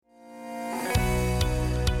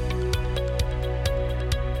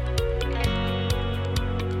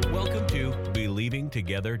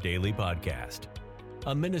Together Daily Podcast,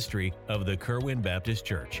 a ministry of the Kerwin Baptist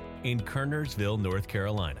Church in Kernersville, North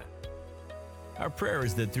Carolina. Our prayer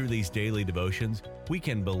is that through these daily devotions, we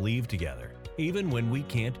can believe together, even when we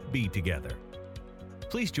can't be together.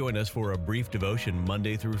 Please join us for a brief devotion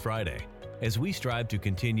Monday through Friday as we strive to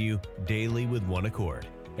continue daily with one accord,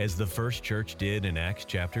 as the first church did in Acts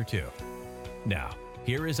chapter 2. Now,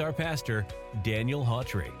 here is our pastor, Daniel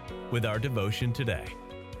Hawtrey, with our devotion today.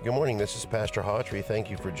 Good morning. This is Pastor Hawtrey. Thank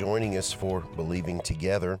you for joining us for Believing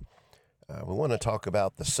Together. We want to talk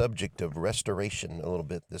about the subject of restoration a little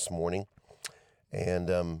bit this morning. And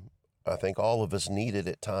I think all of us need it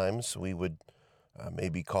at times. We would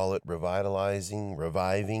maybe call it revitalizing,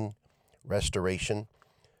 reviving, restoration.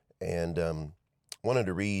 And wanted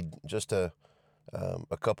to read just a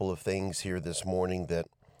couple of things here this morning that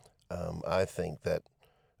I think that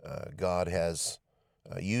God has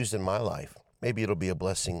used in my life. Maybe it'll be a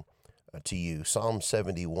blessing to you. Psalm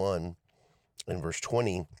 71 in verse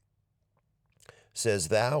 20 says,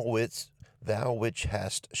 Thou which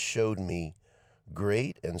hast showed me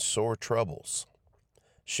great and sore troubles,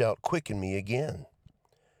 shalt quicken me again,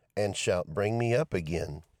 and shalt bring me up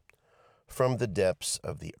again from the depths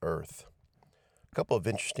of the earth. A couple of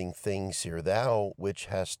interesting things here. Thou which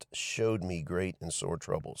hast showed me great and sore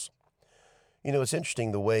troubles. You know, it's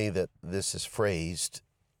interesting the way that this is phrased.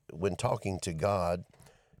 When talking to God,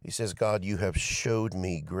 he says, God, you have showed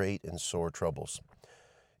me great and sore troubles.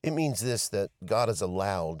 It means this, that God has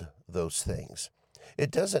allowed those things.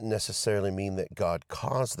 It doesn't necessarily mean that God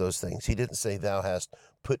caused those things. He didn't say, thou hast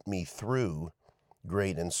put me through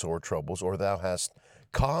great and sore troubles, or thou hast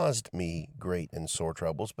caused me great and sore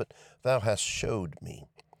troubles, but thou hast showed me.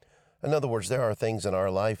 In other words, there are things in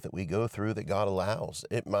our life that we go through that God allows.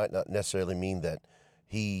 It might not necessarily mean that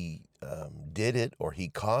he did it or he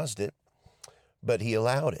caused it, but he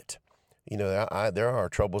allowed it. You know, there are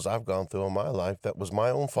troubles I've gone through in my life that was my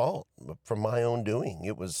own fault, from my own doing.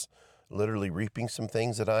 It was literally reaping some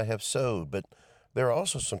things that I have sowed. But there are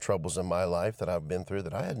also some troubles in my life that I've been through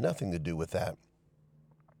that I had nothing to do with that.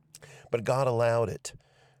 But God allowed it.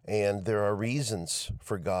 And there are reasons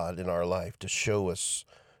for God in our life to show us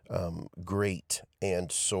great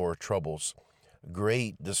and sore troubles.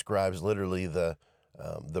 Great describes literally the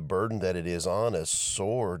burden that it is on us.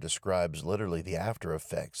 Sore describes literally the after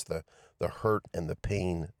effects, the hurt and the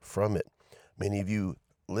pain from it. Many of you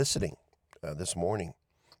listening this morning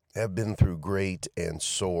have been through great and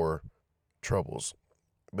sore troubles.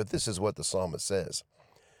 But this is what the psalmist says.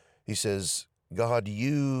 He says, God,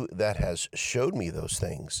 you that has showed me those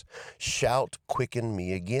things, shalt quicken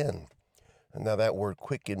me again. And now that word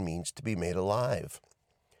quicken means to be made alive.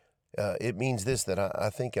 It means this, that I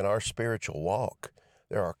think in our spiritual walk,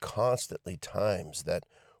 there are constantly times that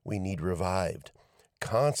we need revived,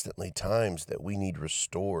 constantly times that we need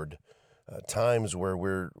restored, times where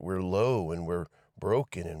we're low and we're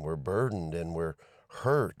broken and we're burdened and we're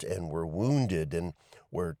hurt and we're wounded and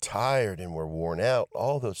we're tired and we're worn out,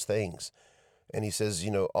 all those things. And he says,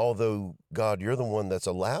 you know, although God, you're the one that's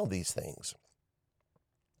allowed these things,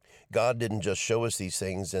 God didn't just show us these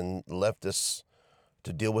things and left us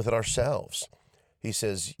to deal with it ourselves. He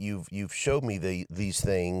says, you've showed me these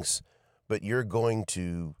things, but you're going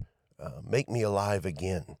to make me alive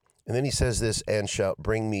again. And then he says this, and shalt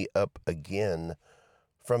bring me up again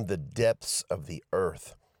from the depths of the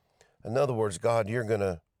earth. In other words, God, you're going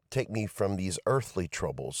to take me from these earthly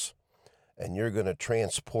troubles, and you're going to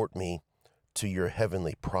transport me to your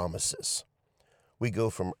heavenly promises. We go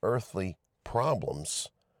from earthly problems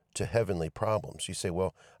to heavenly problems. You say,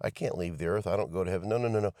 well, I can't leave the earth. I don't go to heaven.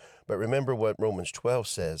 No. But remember what Romans 12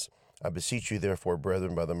 says. I beseech you, therefore,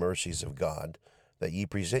 brethren, by the mercies of God, that ye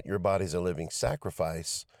present your bodies a living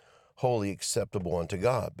sacrifice, wholly acceptable unto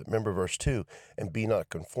God. But remember verse 2, and be not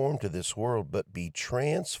conformed to this world, but be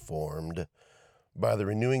transformed by the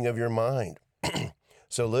renewing of your mind.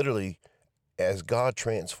 So literally, as God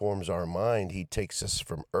transforms our mind, he takes us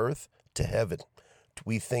from earth to heaven.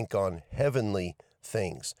 We think on heavenly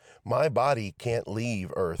things. My body can't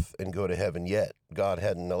leave earth and go to heaven yet. God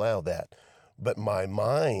hadn't allowed that. But my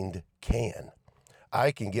mind can.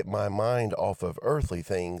 I can get my mind off of earthly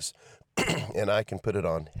things and I can put it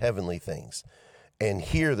on heavenly things. And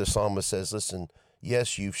here the psalmist says, listen,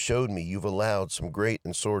 yes, you've showed me, you've allowed some great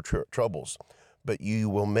and sore troubles, but you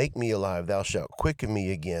will make me alive. Thou shalt quicken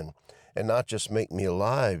me again. And not just make me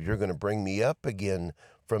alive, you're going to bring me up again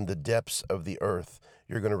from the depths of the earth.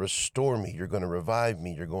 You're going to restore me. You're going to revive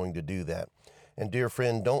me. You're going to do that. And dear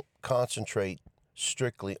friend, don't concentrate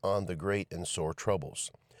strictly on the great and sore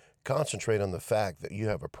troubles. Concentrate on the fact that you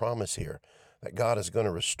have a promise here that God is going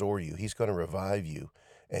to restore you. He's going to revive you.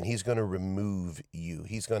 and He's going to remove you.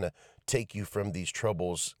 He's going to take you from these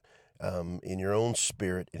troubles in your own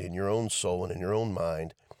spirit and in your own soul and in your own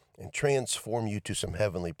mind, and transform you to some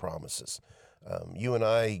heavenly promises. You and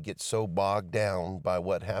I get so bogged down by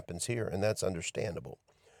what happens here, and that's understandable.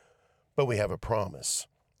 But we have a promise,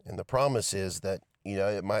 and the promise is that,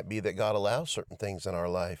 it might be that God allows certain things in our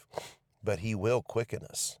life, but He will quicken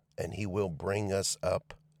us, and He will bring us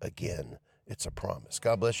up again. It's a promise.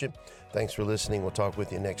 God bless you. Thanks for listening. We'll talk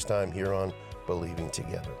with you next time here on Believing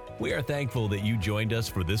Together. We are thankful that you joined us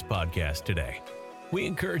for this podcast today. We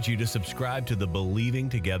encourage you to subscribe to the Believing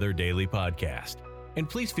Together Daily Podcast. And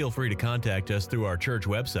please feel free to contact us through our church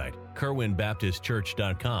website,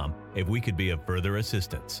 kerwinbaptistchurch.com, if we could be of further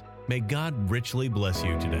assistance. May God richly bless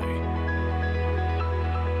you today.